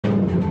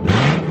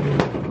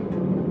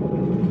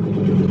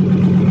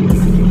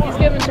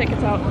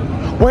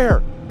Where?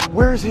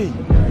 Where is he?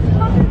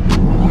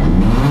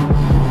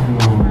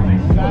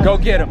 Go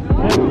get him.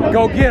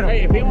 Go get him.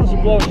 Hey, if he wants to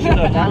blow shit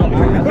up,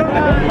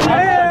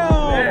 Damn!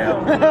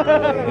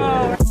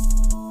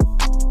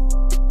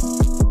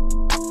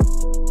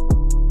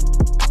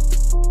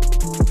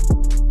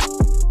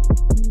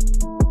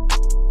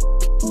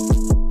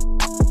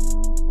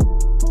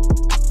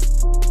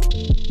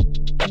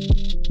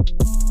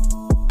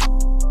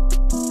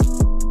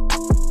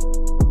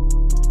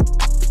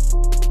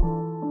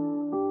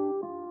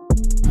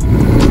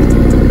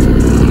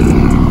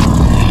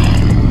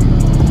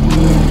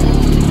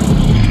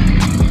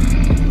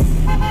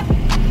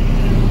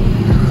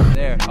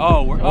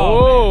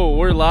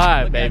 We're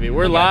live, baby.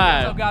 We're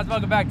live. What's up, guys?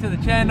 Welcome back to the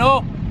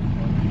channel.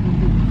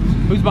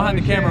 Who's behind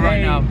the camera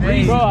right now?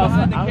 Breeze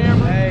behind the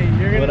camera. Hey,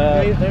 you're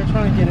gonna. They're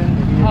trying to get in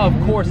here. Oh, of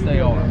course they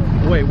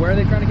are. Wait, where are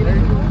they trying to get in?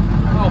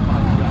 Oh my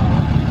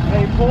God.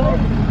 Hey, pull.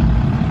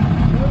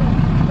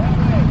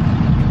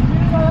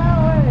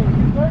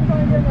 They're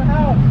trying to get in the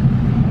house.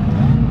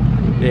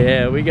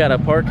 Yeah, we got a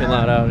parking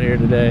lot out here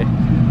today.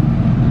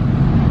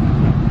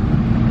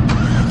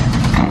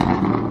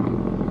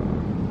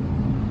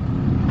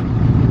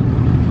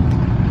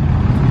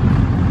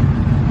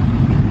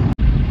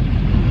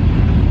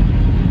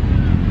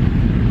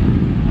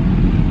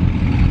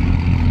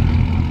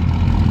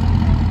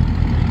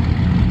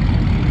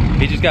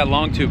 He just got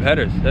long tube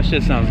headers. That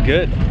shit sounds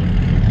good.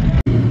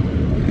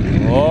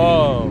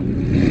 Whoa.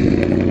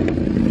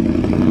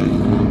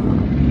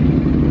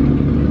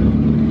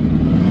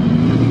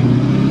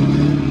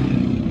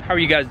 How are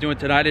you guys doing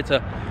tonight? It's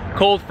a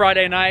cold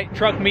Friday night,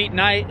 truck meet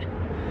night,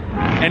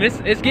 and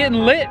it's getting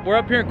lit. We're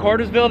up here in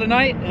Cartersville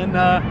tonight, and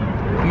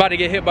I'm about to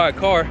get hit by a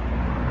car.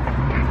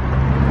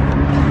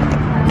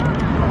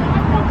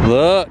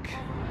 Look.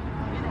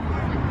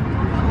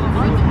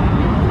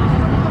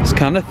 It's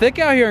kind of thick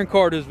out here in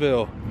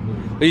Cartersville.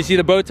 You see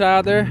the bow tie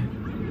out there?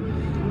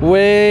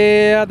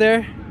 Way out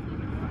there.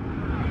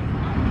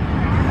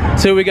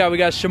 So we got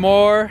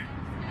Shamar.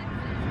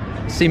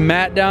 See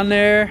Matt down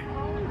there.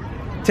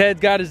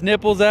 Ted's got his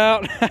nipples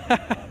out.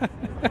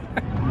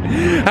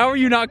 How are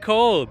you not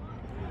cold?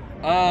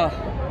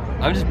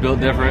 I'm just built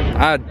different.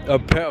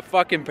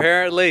 Fucking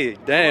apparently.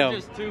 Damn. I'm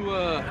just too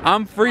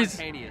I'm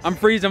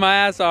freezing my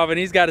ass off, and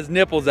he's got his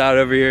nipples out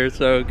over here.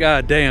 So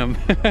god damn.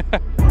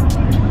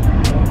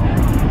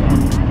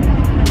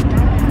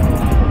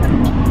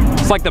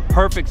 It's like the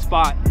perfect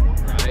spot.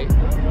 Right.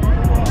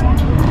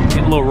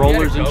 Getting little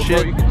rollers and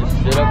shit. You can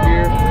just sit up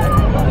here.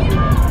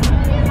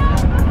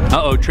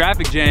 Uh-oh,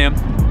 traffic jam.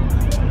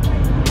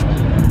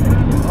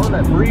 Oh,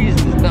 that breeze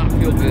does not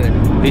feel good.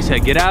 He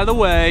said, get out of the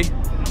way.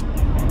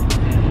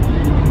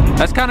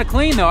 That's kind of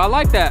clean though. I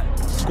like that.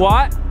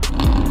 Squat.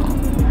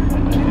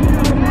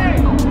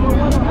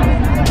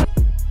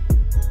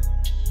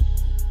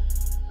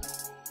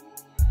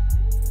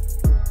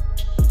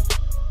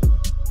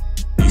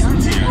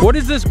 What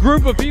is this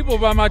group of people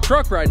by my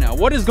truck right now?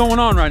 What is going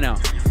on right now?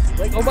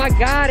 Oh my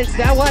God, it's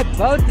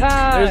Thatwide.bowtie.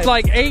 There's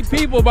like 8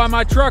 people by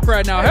my truck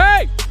right now.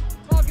 Hey!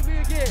 Talk to me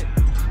again.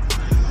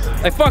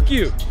 Hey, fuck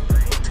you.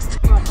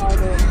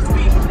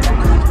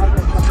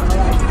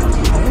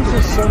 There's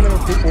just so many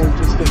people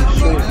just in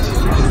shorts.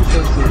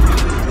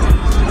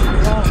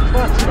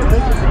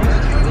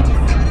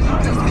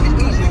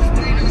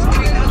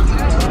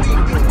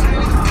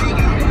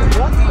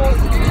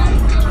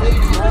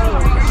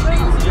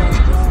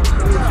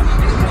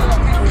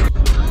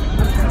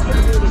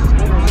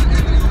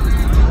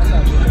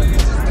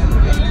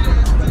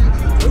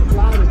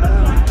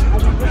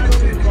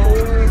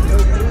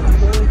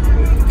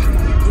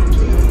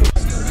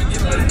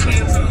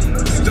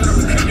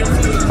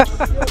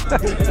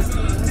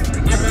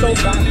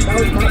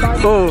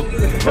 Oh,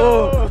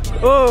 oh,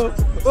 oh,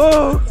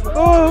 oh,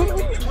 oh.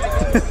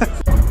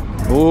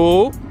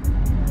 Oh.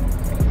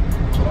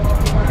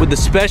 With the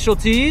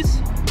specialties.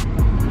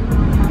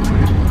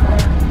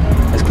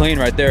 That's clean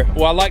right there.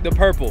 Well, I like the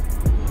purple.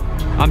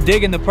 I'm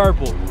digging the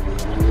purple.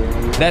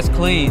 That's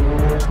clean.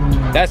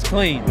 That's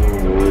clean.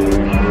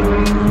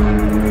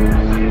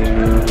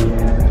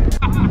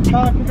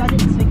 Because I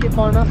didn't sink it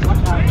far enough.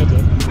 I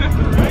did.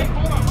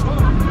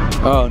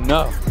 Oh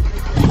no.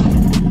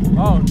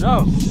 Oh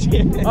no.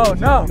 Oh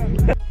no.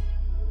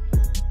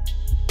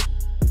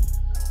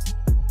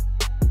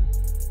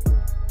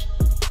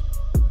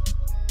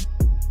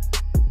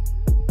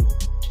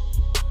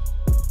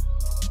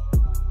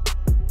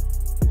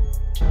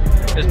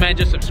 This man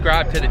just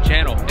subscribed to the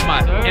channel.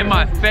 In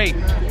my face.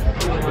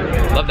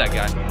 Love that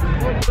guy.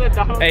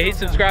 Hey, he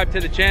subscribed to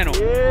the channel.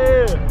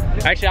 Yeah.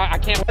 Actually, I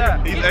can't.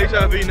 He's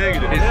HIV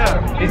negative.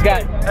 He's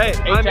got. Hey,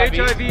 I'm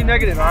HIV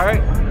negative, all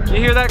right? You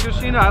hear that,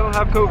 Christina? I don't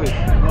have COVID.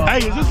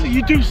 Hey, is this a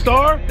YouTube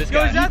star? This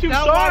guy. Is that YouTube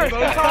star?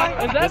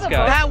 This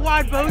guy.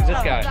 Thatwide.bowtie.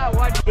 This guy.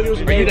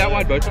 Are you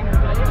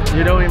Thatwide.bowtie?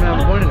 You don't even have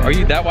a point in it. Are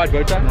you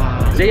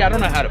Thatwide.bowtie? See, I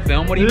don't know how to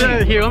film. What do you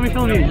mean? Here, let me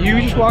film you.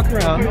 You just walk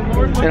around,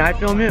 and I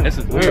film you. This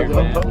is weird,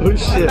 man. Oh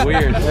shit.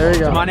 Weird. There you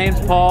go. So my name's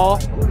Paul.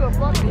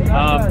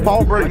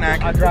 Paul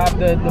Burknack. I drive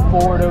the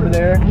Ford over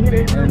there,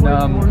 and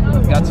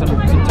got some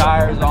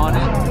tires on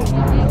it,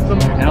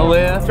 and a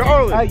lift.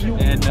 Charlie.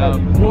 And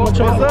What's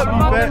up, you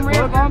fat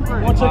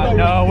fuck?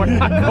 no, we're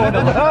not going to.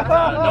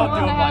 Don't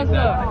do him like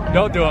that.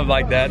 Don't do him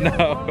like that. No.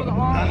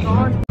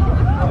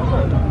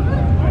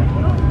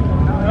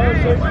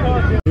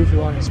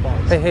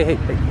 Hey.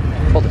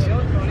 Hold this.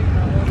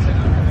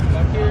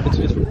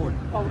 It's recording.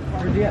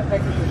 Where's he at?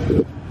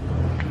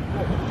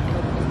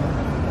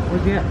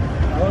 Where's he at?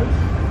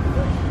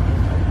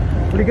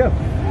 Where'd he go?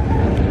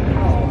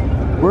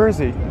 Where is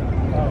he?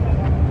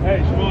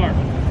 Hey, Shamar.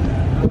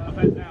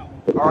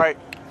 All right.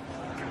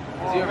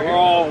 We're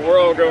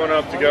all going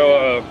up to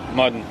go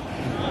mudding.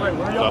 Wait,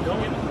 where are y'all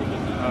going?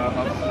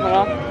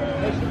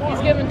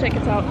 He's giving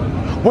tickets out.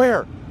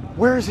 Where?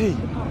 Where is he?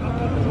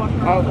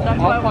 I'll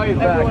call you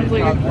back.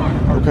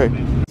 Okay.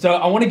 So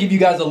I want to give you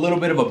guys a little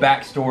bit of a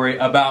backstory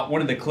about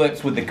one of the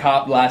clips with the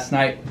cop last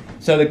night.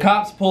 So the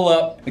cops pull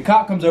up, the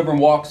cop comes over and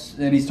walks,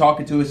 and he's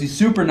talking to us. He's a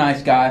super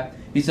nice guy.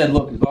 He said,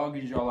 look, as long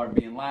as y'all aren't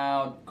being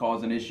loud,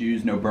 causing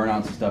issues, no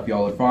burnouts and stuff,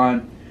 y'all are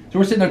fine. So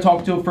we're sitting there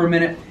talking to him for a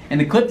minute,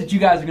 and the clip that you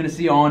guys are going to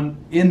see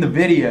in the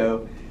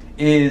video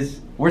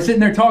is we're sitting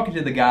there talking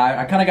to the guy.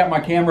 I kind of got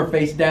my camera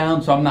face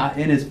down so I'm not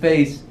in his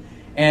face,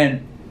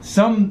 and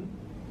some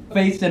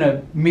face in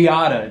a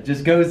Miata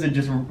just goes and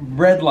just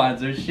redlines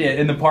their shit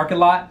in the parking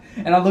lot.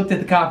 And I looked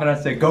at the cop and I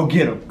said, go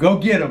get him, go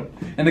get him.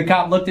 And the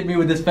cop looked at me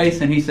with his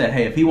face and he said,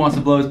 hey, if he wants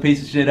to blow his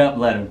piece of shit up,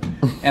 let him.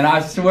 And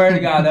I swear to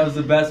God, that was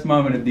the best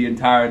moment of the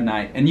entire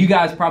night. And you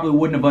guys probably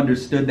wouldn't have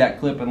understood that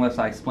clip unless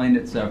I explained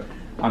it. So,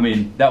 I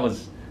mean, that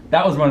was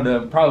probably one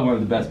of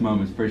the best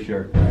moments for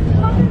sure.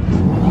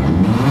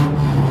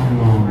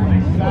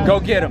 Go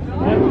get him.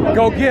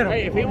 Go get him.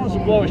 Hey, if he wants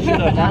to blow his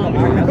shit up,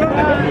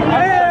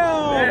 I'll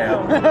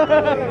Oh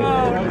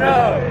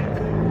no!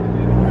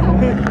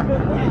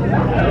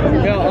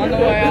 Yo, on the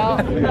way out.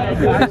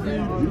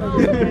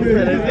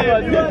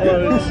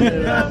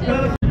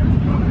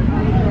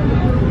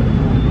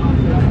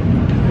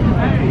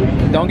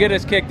 Don't get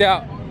us kicked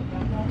out.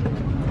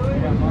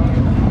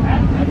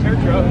 That's her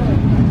truck.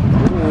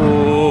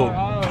 Ooh.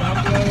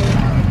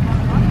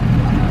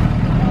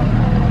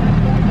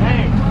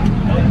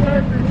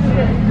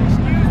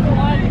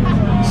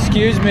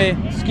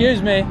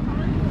 Excuse me.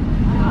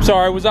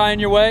 Sorry, was I in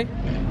your way?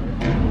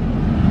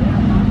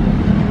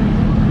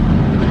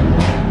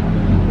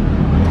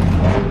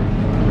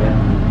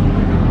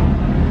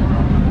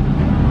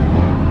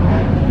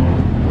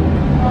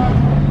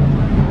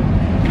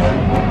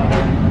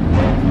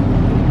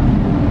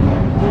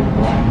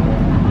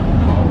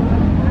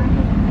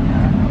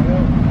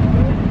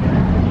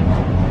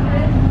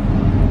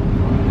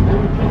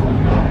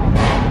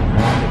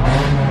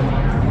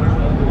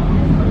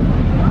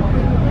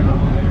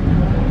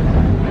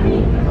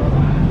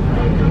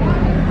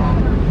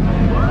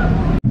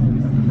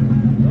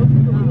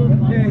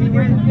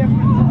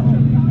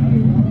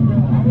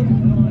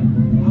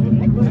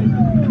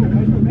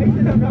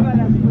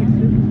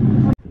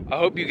 I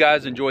hope you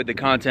guys enjoyed the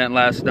content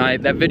last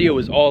night. That video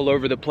was all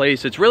over the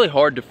place. It's really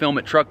hard to film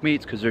at truck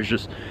meets because there's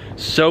just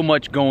so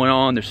much going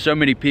on. There's so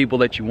many people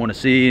that you want to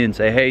see and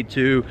say hey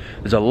to.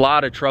 There's a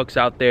lot of trucks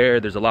out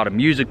there. There's a lot of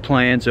music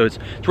playing. So it's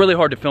really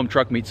hard to film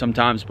truck meets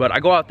sometimes. But I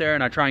go out there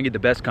and I try and get the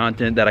best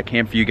content that I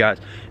can for you guys.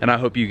 And I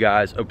hope you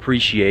guys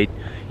appreciate,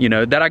 you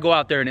know, that I go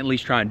out there and at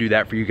least try and do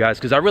that for you guys.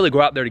 Because I really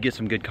go out there to get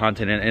some good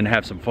content and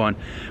have some fun.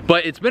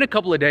 But it's been a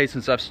couple of days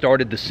since I've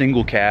started the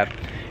single cab.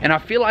 And I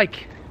feel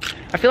like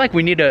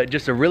we need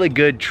just a really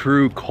good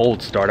true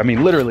cold start. I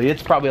mean, literally,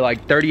 it's probably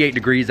like 38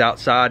 degrees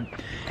outside.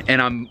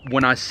 And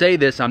when I say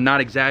this, I'm not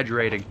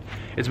exaggerating.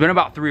 It's been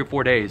about 3 or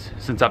 4 days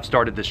since I've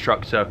started this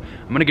truck. So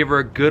I'm gonna give her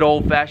a good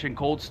old fashioned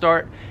cold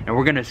start and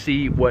we're gonna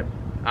see what,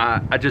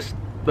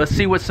 let's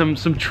see what some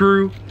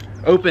true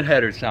open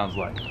header sounds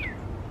like.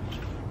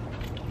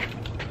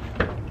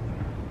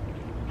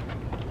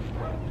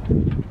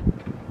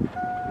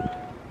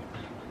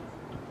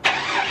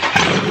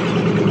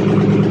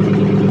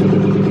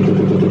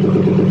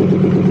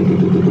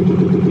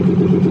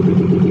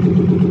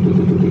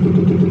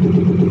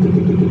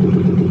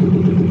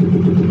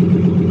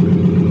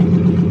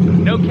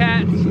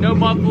 No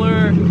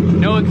muffler,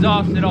 no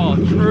exhaust at all.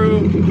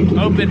 True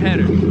open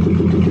headers.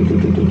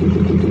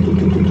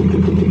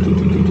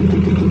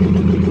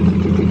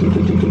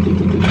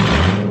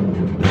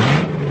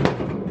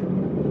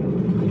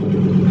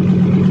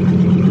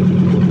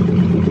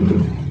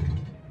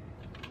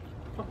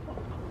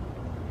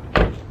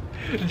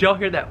 Did y'all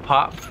hear that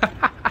pop?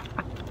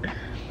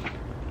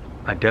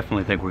 I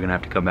definitely think we're gonna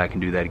have to come back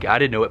and do that again. I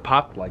didn't know it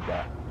popped like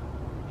that.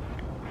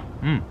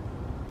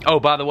 Oh,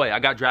 by the way, I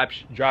got drop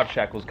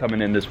shackles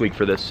coming in this week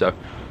for this, so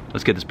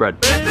Let's get this bread.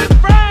 That's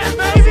what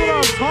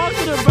I'm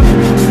talking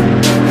about.